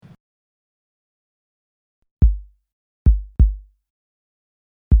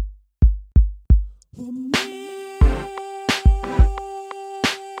Hello,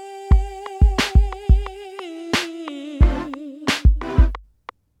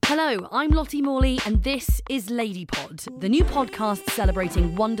 I'm Lottie Morley and this is LadyPod, the new podcast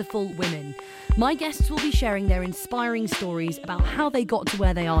celebrating wonderful women. My guests will be sharing their inspiring stories about how they got to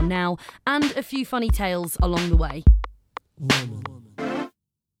where they are now and a few funny tales along the way.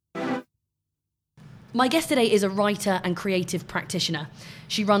 My guest today is a writer and creative practitioner.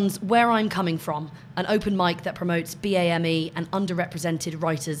 She runs Where I'm Coming From, an open mic that promotes BAME and underrepresented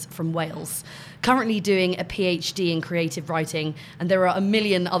writers from Wales. Currently doing a PhD in creative writing, and there are a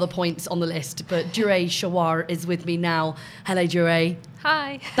million other points on the list, but Jure Shawar is with me now. Hello, Jure.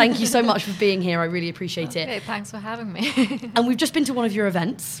 Hi. Thank you so much for being here. I really appreciate it. Okay, thanks for having me. And we've just been to one of your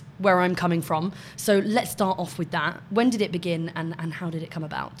events, Where I'm Coming From. So let's start off with that. When did it begin and how did it come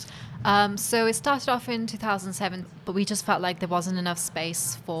about? So it started off in 2007, but we just felt like there wasn't enough space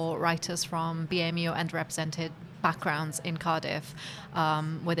for writers from BAME or underrepresented backgrounds in Cardiff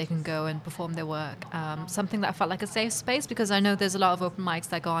where they can go and perform their work. Something that felt like a safe space, because I know there's a lot of open mics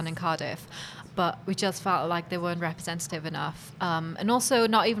that go on in Cardiff, but we just felt like they weren't representative enough. And also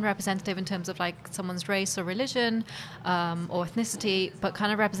not even representative in terms of like someone's race or religion or ethnicity, but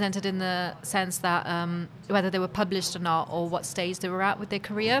kind of represented in the sense that whether they were published or not, or what stage they were at with their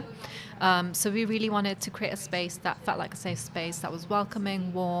career. So we really wanted to create a space that felt like a safe space, that was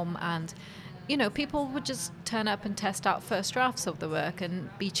welcoming, warm, and you know, people would just turn up and test out first drafts of the work and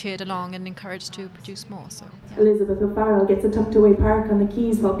be cheered along and encouraged to produce more. So yeah. Elizabeth O'Farrell gets a tucked away park on the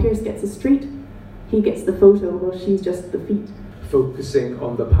quays while Pierce gets a street. He gets the photo while she's just the feet. Focusing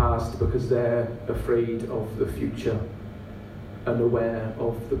on the past because they're afraid of the future, unaware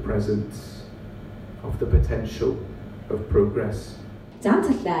of the present, of the potential of progress. Dan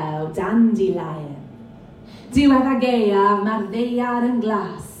ty llew, dandelion. Diwedd a gaeaf, mae'r ddeiar yn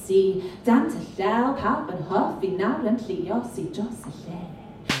glasu. Dan ty llew, pawb yn hoffi nawr yn llio sy dros y lle.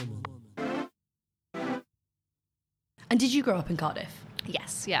 And did you grow up in Cardiff?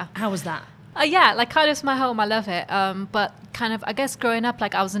 Yes, yeah. How was that? Yeah, like Cardiff's my home, I love it. But kind of, I guess growing up,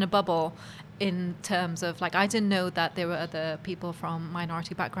 like I was in a bubble in terms of like, I didn't know that there were other people from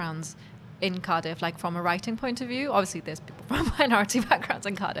minority backgrounds in Cardiff, like from a writing point of view. Obviously there's people from minority backgrounds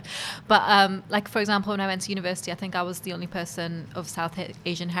in Cardiff, but like for example, when I went to university, I think I was the only person of South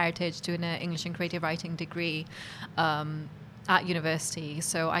Asian heritage doing an English and creative writing degree at university.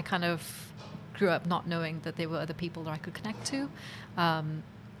 So I kind of grew up not knowing that there were other people that I could connect to,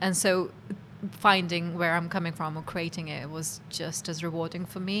 and so finding Where I'm Coming From or creating it was just as rewarding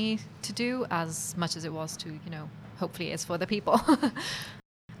for me to do as much as it was to, you know, hopefully it's for the people.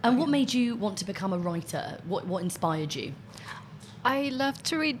 And what made you want to become a writer? What inspired you? I love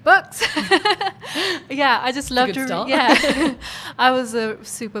to read books. Yeah, I just love to read. Yeah. I was a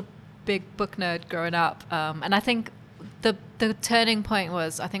super big book nerd growing up. And I think the turning point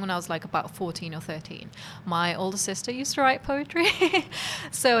was, I think when I was like about 14 or 13, my older sister used to write poetry.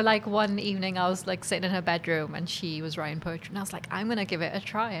 So like one evening I was like sitting in her bedroom and she was writing poetry, and I was like, I'm going to give it a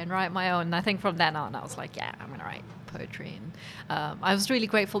try and write my own. And I think from then on I was like, yeah, I'm going to write poetry. And I was really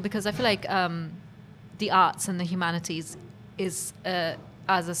grateful because I feel like the arts and the humanities is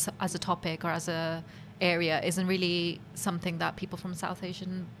as a topic or as a area isn't really something that people from South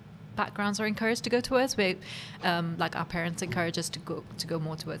Asian backgrounds are encouraged to go towards. We like our parents encourage us to go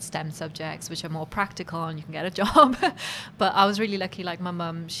more towards STEM subjects, which are more practical and you can get a job. But I was really lucky, like my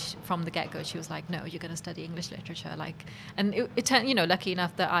mum from the get-go, she was like, no, you're going to study English literature, like, and it turned, you know, lucky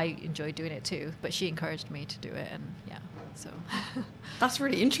enough that I enjoyed doing it too, but she encouraged me to do it. And yeah, so that's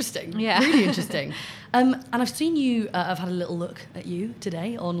really interesting. Yeah. Really interesting. And I've seen you, I've had a little look at you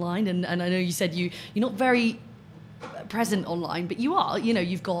today online, and I know you said you're not very present online, but you are, you know,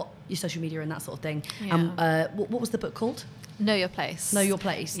 you've got your social media and that sort of thing. Yeah. What was the book called? Know Your Place. Know Your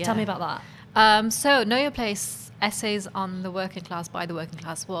Place. Yeah. Tell me about that. So Know Your Place, Essays on the Working Class by the Working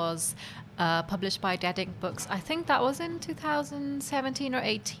Class, was published by Dead Ink Books. I think that was in 2017 or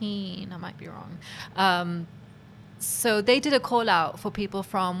 18. I might be wrong. So they did a call out for people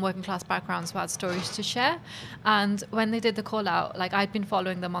from working class backgrounds who had stories to share. And when they did the call out, like I'd been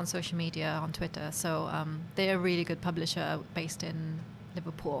following them on social media, on Twitter. So they're a really good publisher based in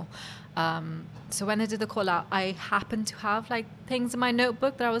Liverpool. So when they did the call out, I happened to have like things in my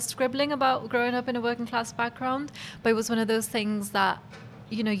notebook that I was scribbling about growing up in a working class background. But it was one of those things that,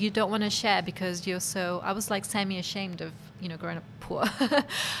 you know, you don't want to share because you're so, I was like semi-ashamed of, you know, growing up poor.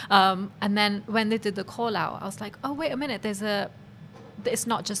 And then when they did the call out, I was like, oh, wait a minute, it's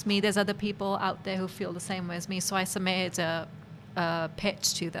not just me, there's other people out there who feel the same way as me. So I submitted a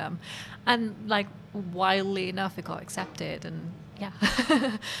pitch to them. And like, wildly enough, it got accepted. And yeah.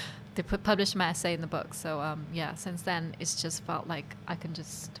 they published my essay in the book. So since then it's just felt like I can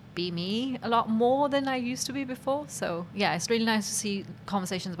just be me a lot more than I used to be before. So yeah, it's really nice to see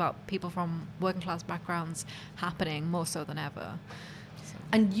conversations about people from working class backgrounds happening more so than ever.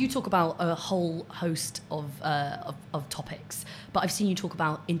 And you talk about a whole host of topics, but I've seen you talk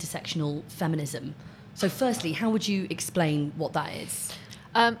about intersectional feminism. So firstly, how would you explain what that is?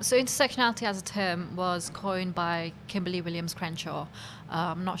 So intersectionality as a term was coined by Kimberly Williams Crenshaw.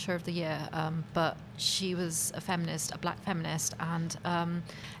 I'm not sure of the year, but she was a feminist, a black feminist. And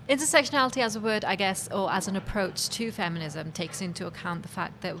intersectionality as a word, I guess, or as an approach to feminism, takes into account the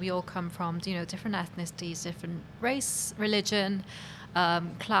fact that we all come from, different ethnicities, different race, religion,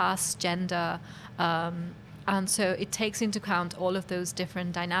 class, gender. And so it takes into account all of those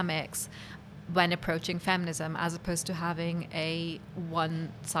different dynamics when approaching feminism, as opposed to having a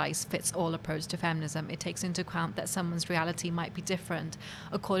one-size-fits-all approach to feminism. It takes into account that someone's reality might be different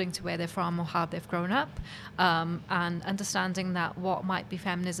according to where they're from or how they've grown up, and understanding that what might be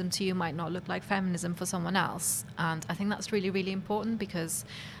feminism to you might not look like feminism for someone else. And I think that's really, really important because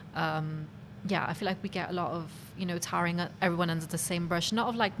I feel like we get a lot of, tarring everyone under the same brush, not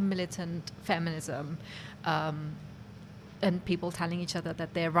of like militant feminism, and people telling each other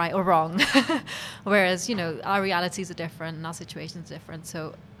that they're right or wrong. Whereas, our realities are different and our situations are different.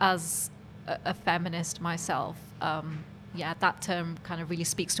 So as a feminist myself, that term kind of really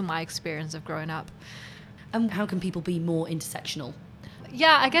speaks to my experience of growing up. And how can people be more intersectional?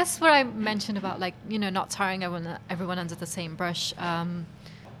 Yeah, I guess what I mentioned about not tarring everyone under the same brush.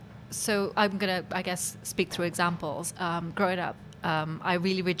 So I'm going to, I guess, speak through examples. Growing up, I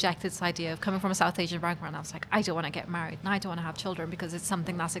really rejected this idea of coming from a South Asian background. I was like, I don't want to get married and I don't want to have children because it's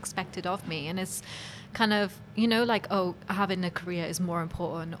something that's expected of me. And it's kind of, having a career is more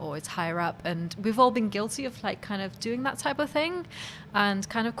important or it's higher up. And we've all been guilty of kind of doing that type of thing and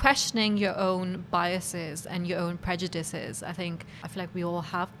kind of questioning your own biases and your own prejudices. I feel like we all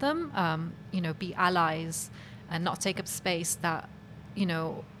have them, be allies and not take up space that,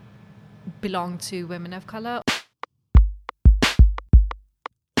 belong to women of color.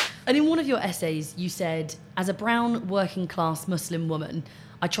 And in one of your essays, you said, as a brown working class Muslim woman,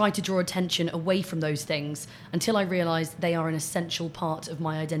 I tried to draw attention away from those things until I realised they are an essential part of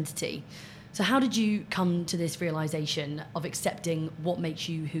my identity. So how did you come to this realisation of accepting what makes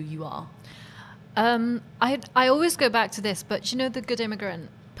you who you are? I always go back to this, but The Good Immigrant,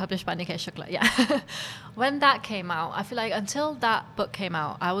 published by Nikesh Shukla, yeah. When that came out, I feel like until that book came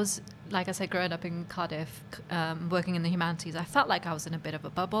out, I was, like I said, growing up in Cardiff, working in the humanities, I felt like I was in a bit of a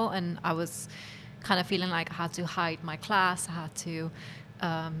bubble and I was kind of feeling like I had to hide my class, I had to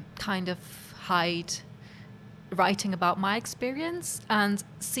kind of hide writing about my experience. And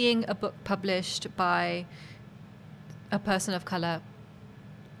seeing a book published by a person of colour,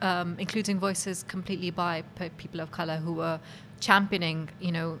 including voices completely by people of colour who were championing,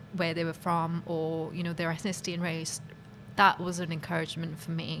 where they were from or, their ethnicity and race, that was an encouragement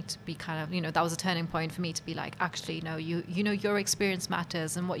for me to be kind of, that was a turning point for me to be like, actually, no, your experience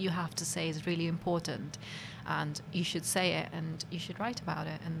matters and what you have to say is really important and you should say it and you should write about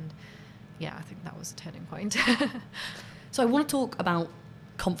it. And yeah, I think that was a turning point. So I want to talk about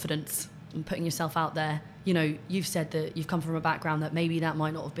confidence and putting yourself out there. You've said that you've come from a background that maybe that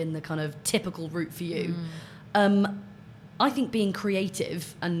might not have been the kind of typical route for you. I think being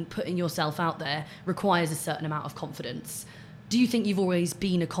creative and putting yourself out there requires a certain amount of confidence. Do you think you've always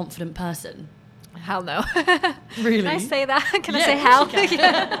been a confident person? Hell no. Really? Can I say that? Can I say hell?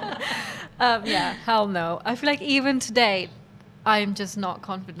 Yeah, hell no. I feel like even today, I'm just not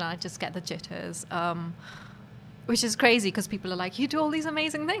confident. I just get the jitters, which is crazy because people are like, you do all these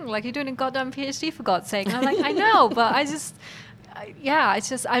amazing things. Like, you're doing a goddamn PhD, for God's sake. And I'm like, I know, but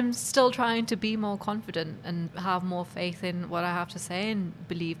I'm still trying to be more confident and have more faith in what I have to say and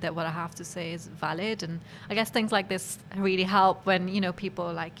believe that what I have to say is valid. And I guess things like this really help when, people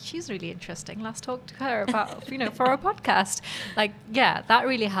are like, she's really interesting, let's talk to her about, for our podcast. Like, yeah, that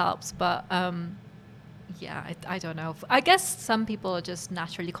really helps. But I don't know. I guess some people are just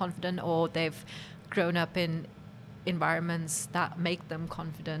naturally confident or they've grown up in environments that make them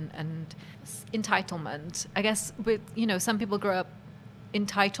confident. And entitlement, I guess, with some people grow up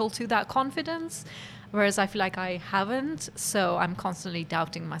entitled to that confidence, whereas I feel like I haven't, so I'm constantly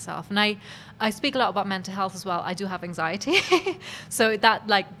doubting myself. And I speak a lot about mental health as well. I do have anxiety so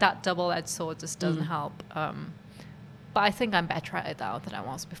that double-edged sword just doesn't help, but I think I'm better at it now than I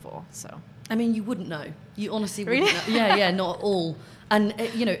was before. So I mean, you wouldn't know. You honestly wouldn't know. Yeah, not at all. And,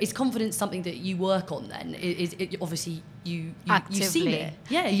 is confidence something that you work on then? Is it obviously you've seen it?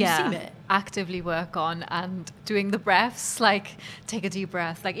 Yeah, you've seen it. actively work on, and doing the breaths, like take a deep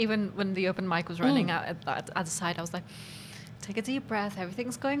breath. Like even when the open mic was running out at the side, I was like, take a deep breath,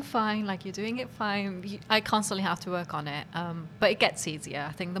 everything's going fine, like you're doing it fine. I constantly have to work on it, but it gets easier.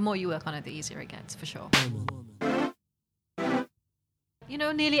 I think the more you work on it, the easier it gets, for sure. You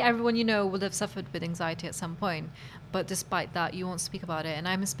know, nearly everyone you know will have suffered with anxiety at some point, but despite that, you won't speak about it. And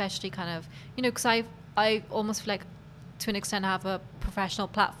I'm especially kind of, you know, because I almost feel like, to an extent, I have a professional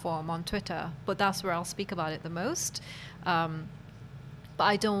platform on Twitter, but that's where I'll speak about it the most. But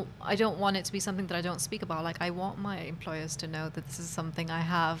I don't want it to be something that I don't speak about. Like, I want my employers to know that this is something I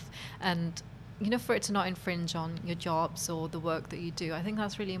have, and, you know, for it to not infringe on your jobs or the work that you do. I think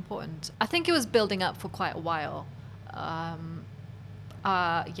that's really important. I think it was building up for quite a while.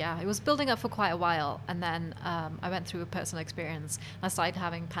 It was building up for quite a while, and then I went through a personal experience. I started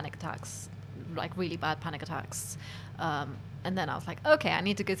having panic attacks, like really bad panic attacks, and then I was like, okay, I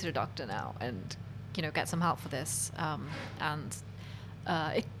need to go to the doctor now and, you know, get some help for this.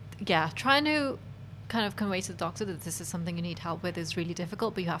 Trying to kind of convey to the doctor that this is something you need help with is really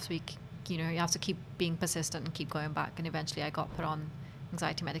difficult, but you have to be, you know, you have to keep being persistent and keep going back. And eventually I got put on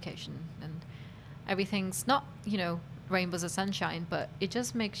anxiety medication, and everything's not, you know, rainbows and sunshine, but it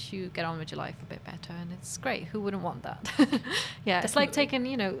just makes you get on with your life a bit better, and it's great. Who wouldn't want that? Yeah, it's like taking,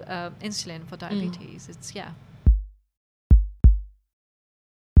 you know, insulin for diabetes. It's, yeah.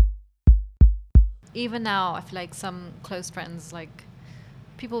 Even now, I feel like some close friends, like,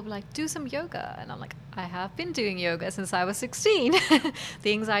 people will be like, do some yoga, and I'm like, I have been doing yoga since I was 16.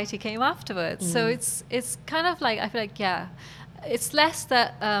 The anxiety came afterwards. So it's kind of like, I feel like, yeah, it's less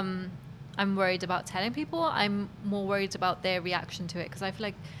that I'm worried about telling people. I'm more worried about their reaction to it, because I feel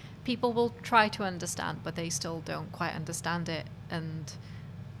like people will try to understand, but they still don't quite understand it. And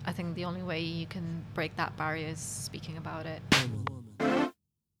I think the only way you can break that barrier is speaking about it.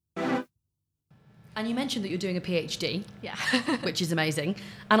 And you mentioned that you're doing a PhD, yeah, which is amazing,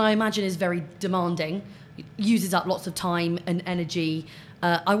 and I imagine is very demanding, uses up lots of time and energy.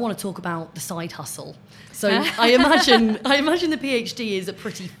 I want to talk about the side hustle. So I imagine the PhD is a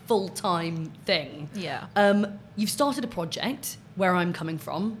pretty full-time thing. Yeah. You've started a project, Where I'm Coming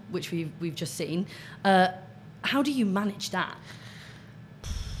From, which we've just seen. How do you manage that?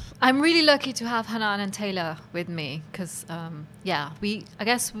 I'm really lucky to have Hanan and Taylor with me, because I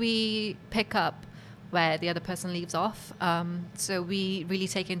guess we pick up where the other person leaves off. So we really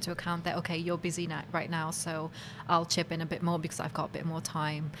take into account that, okay, you're busy right now, so I'll chip in a bit more because I've got a bit more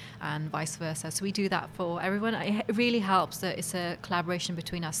time, and vice versa. So we do that for everyone. It really helps that it's a collaboration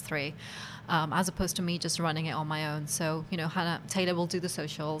between us three, as opposed to me just running it on my own. So, you know, Taylor will do the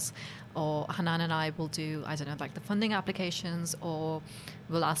socials, or Hanan and I will do, I don't know, like the funding applications, or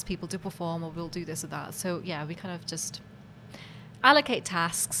we'll ask people to perform, or we'll do this or that. So yeah, we kind of just allocate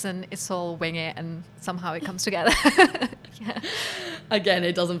tasks, and it's all wing it, and somehow it comes together. Yeah. Again,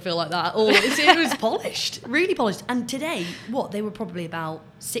 it doesn't feel like that. Or it was polished, really polished. And today, they were probably about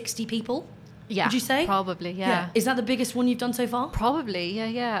 60 people? Yeah. Would you say? Probably, yeah. Is that the biggest one you've done so far? Probably,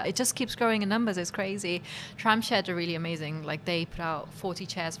 yeah. It just keeps growing in numbers. It's crazy. Tramshed are really amazing. Like, they put out 40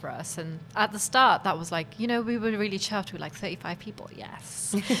 chairs for us. And at the start, that was like, you know, we were really chuffed with like 35 people.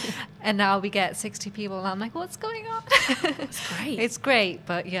 Yes. And now we get 60 people. And I'm like, what's going on? It's great. It's great,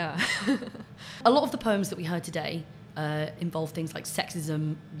 but yeah. A lot of the poems that we heard today involve things like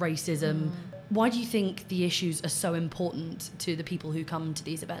sexism, racism. Why do you think the issues are so important to the people who come to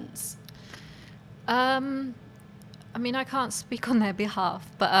these events? I mean, I can't speak on their behalf,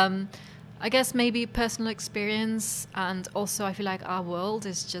 but I guess maybe personal experience, and also I feel like our world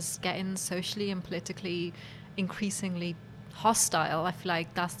is just getting socially and politically increasingly hostile. I feel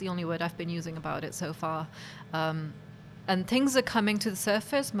like that's the only word I've been using about it so far. And things are coming to the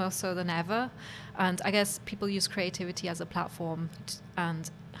surface more so than ever. And I guess people use creativity as a platform, and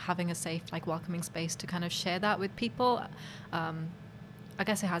having a safe, like, welcoming space to kind of share that with people. I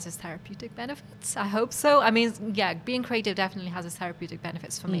guess it has its therapeutic benefits. I hope so. I mean, yeah, being creative definitely has its therapeutic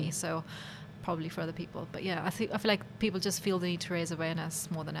benefits for me, so probably for other people. But yeah, I feel like people just feel the need to raise awareness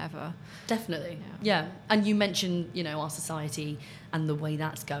more than ever. Definitely. Yeah. And you mentioned, you know, our society and the way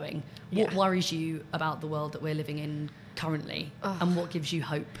that's going. What worries you about the world that we're living in currently, and what gives you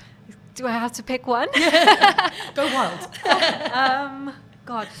hope? Do I have to pick one? Go wild.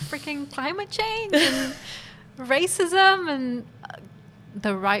 God, freaking climate change and racism and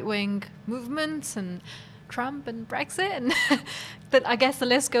the right-wing movements and Trump and Brexit, and but I guess the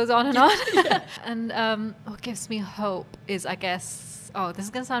list goes on and on. And what gives me hope is, I guess, this is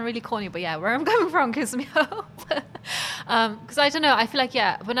going to sound really corny, but yeah, Where I'm Coming From gives me hope. Because I don't know, I feel like,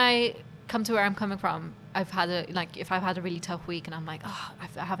 when I come to Where I'm Coming From, if I've had a really tough week and I'm like,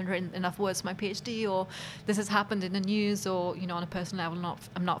 I haven't written enough words for my PhD, or this has happened in the news, or, you know, on a personal level,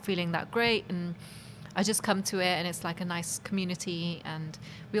 I'm not feeling that great, and I just come to it, and it's like a nice community, and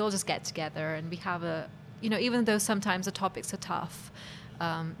we all just get together, and we have even though sometimes the topics are tough,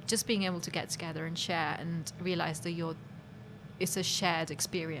 just being able to get together and share and realize that it's a shared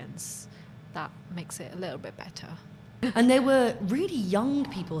experience that makes it a little bit better. And there were really young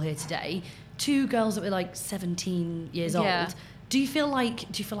people here today, 2 girls that were like 17 years old. Do you feel like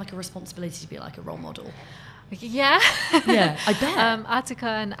a responsibility to be like a role model? Yeah. Yeah, I bet. Attica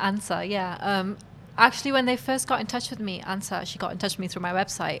and Ansa, yeah. Actually, when they first got in touch with me, Ansa, she got in touch with me through my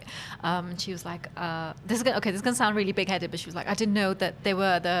website. And she was like, this is going to sound really big-headed, but she was like, I didn't know that they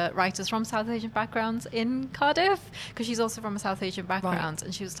were the writers from South Asian backgrounds in Cardiff, because she's also from a South Asian background. Right.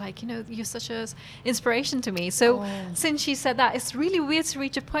 And she was like, you know, you're such an inspiration to me. So since she said that, it's really weird to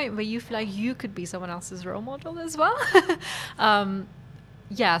reach a point where you feel like you could be someone else's role model as well.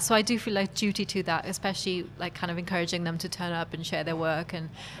 Yeah, so I do feel like duty to that, especially like kind of encouraging them to turn up and share their work and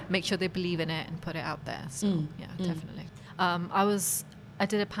make sure they believe in it and put it out there. So definitely. I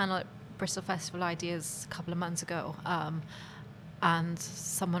did a panel at Bristol Festival Ideas a couple of months ago, and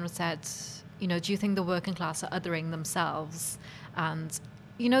someone said, you know, do you think the working class are othering themselves? And,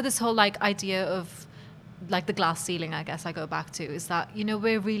 you know, this whole like idea of like the glass ceiling, I guess I go back to, is that, you know,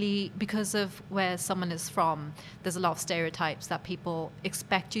 we're really, because of where someone is from, there's a lot of stereotypes that people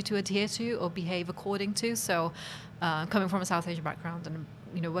expect you to adhere to or behave according to. So coming from a South Asian background and,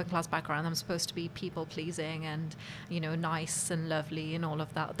 you know, working class background, I'm supposed to be people pleasing and, you know, nice and lovely and all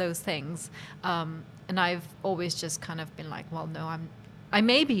of that, those things. And I've always just kind of been like, well, no, I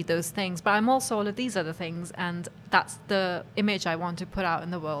may be those things, but I'm also all of these other things, and that's the image I want to put out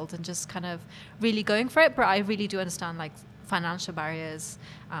in the world, and just kind of really going for it. But I really do understand like financial barriers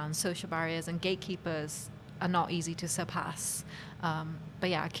and social barriers and gatekeepers are not easy to surpass. But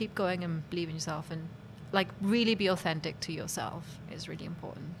yeah, keep going and believe in yourself, and like really be authentic to yourself is really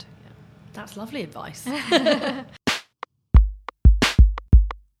important. Yeah. That's lovely advice.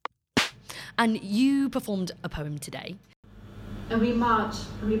 And you performed a poem today. And we march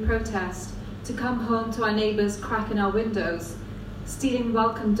and we protest to come home to our neighbours cracking our windows, stealing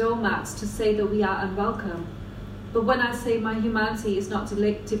welcome doormats to say that we are unwelcome. But when I say my humanity is not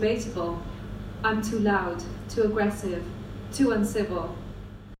debatable, I'm too loud, too aggressive, too uncivil.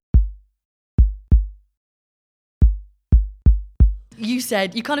 You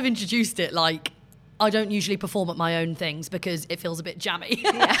said, you kind of introduced it like, I don't usually perform at my own things because it feels a bit jammy.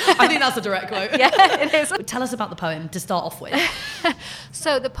 Yeah. I think that's a direct quote. Yeah, it is. Tell us about the poem to start off with.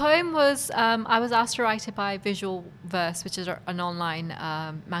 So the poem was, I was asked to write it by Visual Verse, which is an online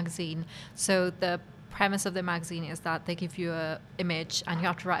magazine. So the premise of the magazine is that they give you an image and you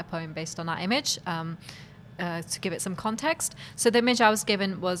have to write a poem based on that image to give it some context. So the image I was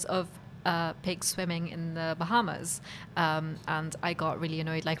given was of pigs swimming in the Bahamas, and I got really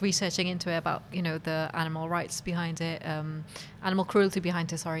annoyed like researching into it about, you know, the animal rights behind it, animal cruelty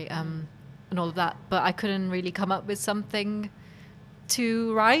behind it, sorry, and all of that, but I couldn't really come up with something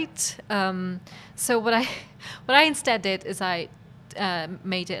to write. So what I instead did is I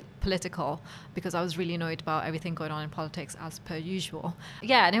made it political, because I was really annoyed about everything going on in politics as per usual.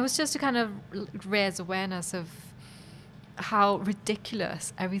 Yeah, and it was just to kind of raise awareness of how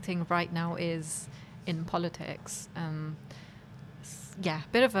ridiculous everything right now is in politics. Yeah,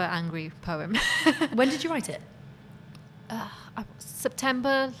 bit of an angry poem. When did you write it?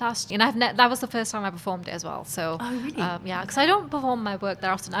 September last year, and that was the first time I performed it as well. So, oh really? Yeah, because I don't perform my work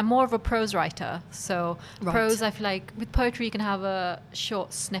that often. I'm more of a prose writer. So prose, I feel like with poetry you can have a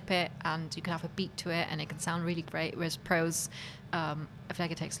short snippet and you can have a beat to it, and it can sound really great. Whereas prose, I feel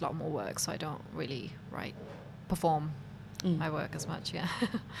like it takes a lot more work, so I don't really perform my work as much. Yeah.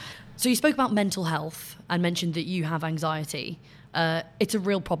 So you spoke about mental health and mentioned that you have anxiety. It's a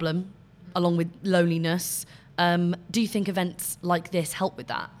real problem, along with loneliness. Do you think events like this help with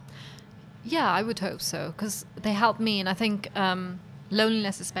that? Yeah, I would hope so, because they help me. And I think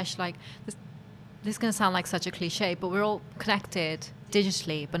loneliness, especially, like this is going to sound like such a cliche, but we're all connected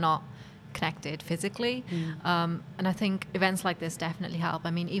digitally, but not connected physically. And I think events like this definitely help.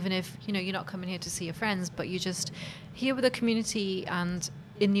 I mean, even if, you know, you're not coming here to see your friends, but you're just here with a community and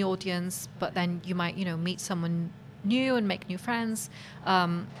in the audience, but then you might, you know, meet someone new and make new friends.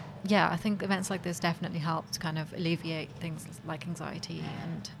 Yeah, I think events like this definitely help to kind of alleviate things like anxiety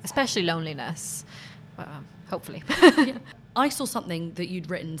and especially loneliness, hopefully. Yeah. I saw something that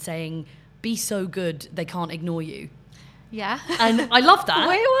you'd written saying, be so good they can't ignore you. Yeah. And I love that.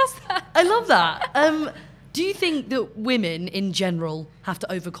 Where was that? I love that. Do you think that women in general have to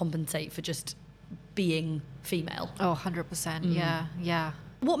overcompensate for just being female. Oh, 100%. Yeah.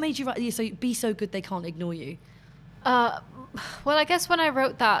 What made you write, so be so good they can't ignore you? Well, I guess when I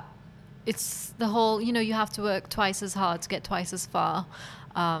wrote that, it's the whole, you have to work twice as hard to get twice as far.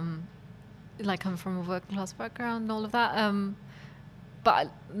 Like, I'm from a working class background and all of that.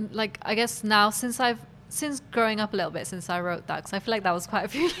 But like, I guess now since growing up a little bit since I wrote that, because I feel like that was quite a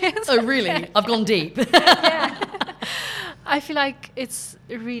few years. Oh, really? I've gone deep. Yeah. I feel like it's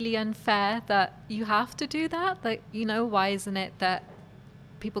really unfair that you have to do that. Like, why isn't it that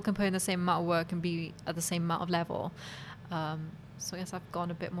people can put in the same amount of work and be at the same amount of level? So I guess I've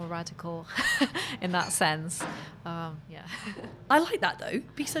gone a bit more radical in that sense. Yeah. I like that though.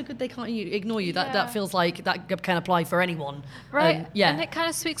 Be so good they can't ignore you. That feels like that can apply for anyone. Right. Yeah. And it kind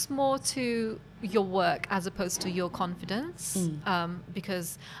of speaks more to your work as opposed to your confidence.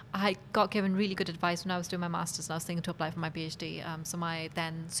 Because I got given really good advice when I was doing my master's and I was thinking to apply for my PhD. So my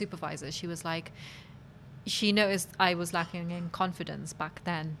then supervisor, she was like, she noticed I was lacking in confidence back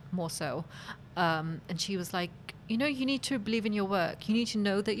then, more so. And she was like, you need to believe in your work. You need to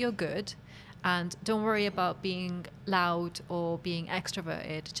know that you're good. And don't worry about being loud or being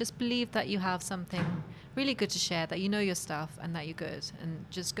extroverted. Just believe that you have something really good to share, that you know your stuff and that you're good, and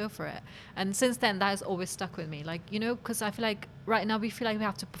just go for it. And since then, that has always stuck with me. Like, because I feel like right now we feel like we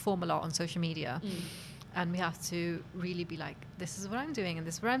have to perform a lot on social media. And we have to really be like, this is what I'm doing and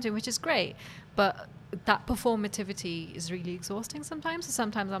this is what I'm doing, which is great. But that performativity is really exhausting sometimes. So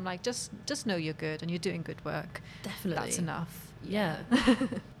sometimes I'm like, just know you're good and you're doing good work. Definitely. That's enough. Yeah.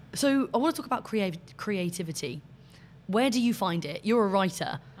 So I want to talk about creativity. Where do you find it? You're a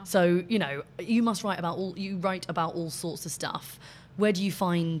writer. So, you must write about all sorts of stuff. Where do you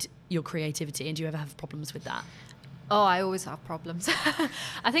find your creativity, and do you ever have problems with that? Oh, I always have problems.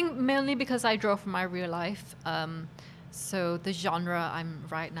 I think mainly because I draw from my real life. So the genre I'm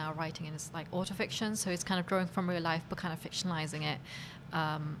right now writing in is like autofiction. So it's kind of drawing from real life, but kind of fictionalizing it.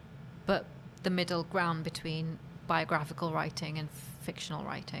 But the middle ground between biographical writing and fictional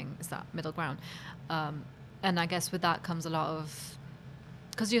writing is that middle ground. And I guess with that comes a lot of,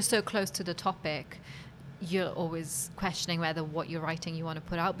 because you're so close to the topic, you're always questioning whether what you're writing you want to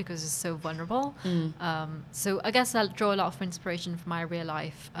put out because it's so vulnerable. So I guess I'll draw a lot of inspiration from my real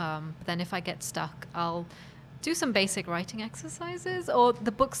life. But then if I get stuck, I'll do some basic writing exercises, or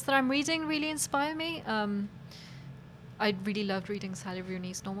the books that I'm reading really inspire me. I really loved reading Sally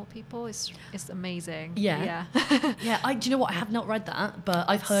Rooney's Normal People. It's amazing. Yeah. Yeah. Do you know what? I have not read that, but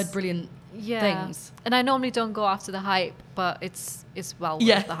I've heard brilliant things. And I normally don't go after the hype, but it's well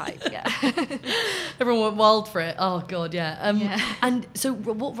worth the hype. Yeah. Everyone went wild for it. Oh God, yeah. And so,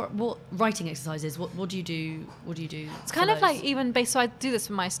 what writing exercises? What do you do? What do you do? It's kind of like even based. So I do this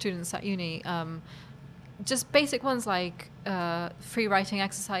with my students at uni. Just basic ones like free writing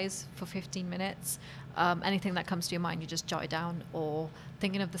exercise for 15 minutes. Anything that comes to your mind, you just jot it down, or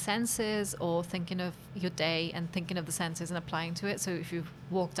thinking of the senses, or thinking of your day and thinking of the senses and applying to it. So if you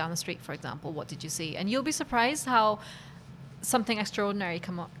walk down the street, for example, what did you see? And you'll be surprised how something extraordinary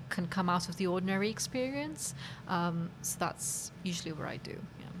can come out of the ordinary experience. So that's usually what I do.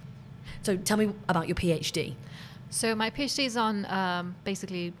 Yeah. So tell me about your PhD. So my PhD is on,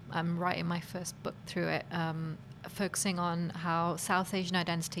 basically, I'm writing my first book through it, focusing on how South Asian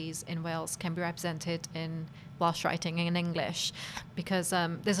identities in Wales can be represented in Welsh writing and in English, because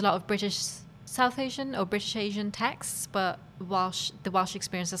there's a lot of British South Asian or British Asian texts, but the Welsh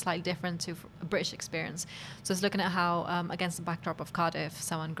experience is slightly different to a British experience. So it's looking at how, against the backdrop of Cardiff,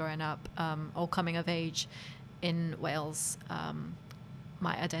 someone growing up or coming of age in Wales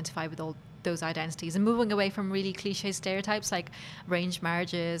might identify with all those identities, and moving away from really cliche stereotypes like arranged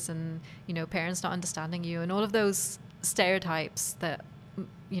marriages and parents not understanding you and all of those stereotypes that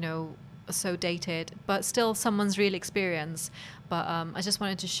are so dated, but still someone's real experience. But I just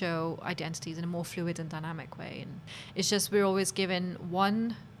wanted to show identities in a more fluid and dynamic way, and it's just we're always given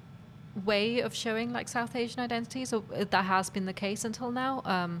one way of showing like South Asian identities, or that has been the case until now.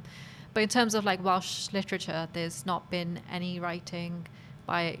 But in terms of like Welsh literature, there's not been any writing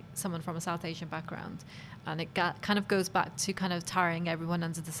by someone from a South Asian background, and it kind of goes back to kind of tarring everyone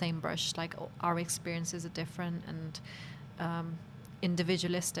under the same brush, like our experiences are different and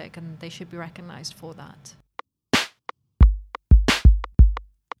individualistic, and they should be recognized for that.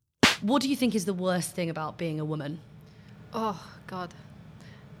 What do you think is the worst thing about being a woman? Oh God,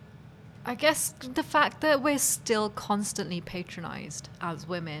 I guess the fact that we're still constantly patronized as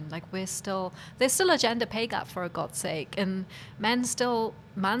women. Like there's still a gender pay gap, for God's sake, and men still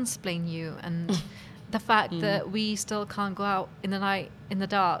mansplain you, and the fact that we still can't go out in the night in the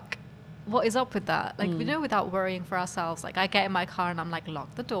dark what is up with that? Like, we know, without worrying for ourselves. Like, I get in my car and I'm like,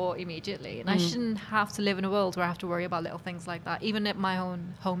 lock the door immediately. And I shouldn't have to live in a world where I have to worry about little things like that, even at my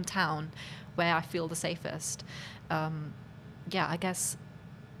own hometown where I feel the safest. I guess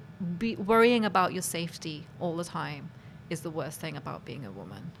worrying about your safety all the time is the worst thing about being a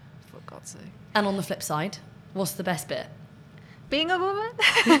woman, for God's sake. And on the flip side, what's the best bit? Being a woman?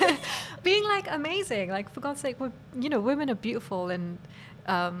 Being, like, amazing. Like, for God's sake, women are beautiful, and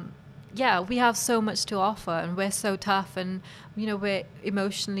we have so much to offer, and we're so tough, and, we're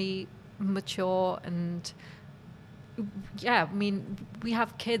emotionally mature, and we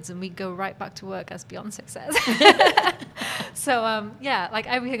have kids and we go right back to work, as Beyonce says. So, like,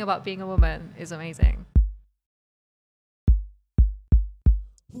 everything about being a woman is amazing.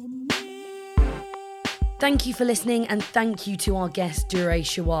 Thank you for listening, and thank you to our guest, Durraiz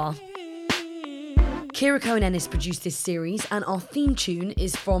Shawa. Kira Cohen-Ennis produced this series, and our theme tune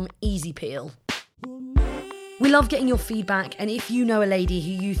is from Easy Peel. We love getting your feedback, and if you know a lady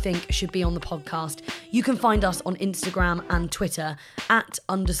who you think should be on the podcast, you can find us on Instagram and Twitter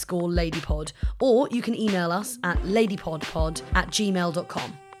 @_ladypod, or you can email us at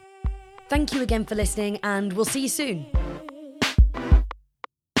ladypodpod@gmail.com. Thank you again for listening, and we'll see you soon.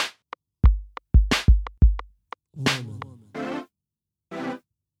 Woman.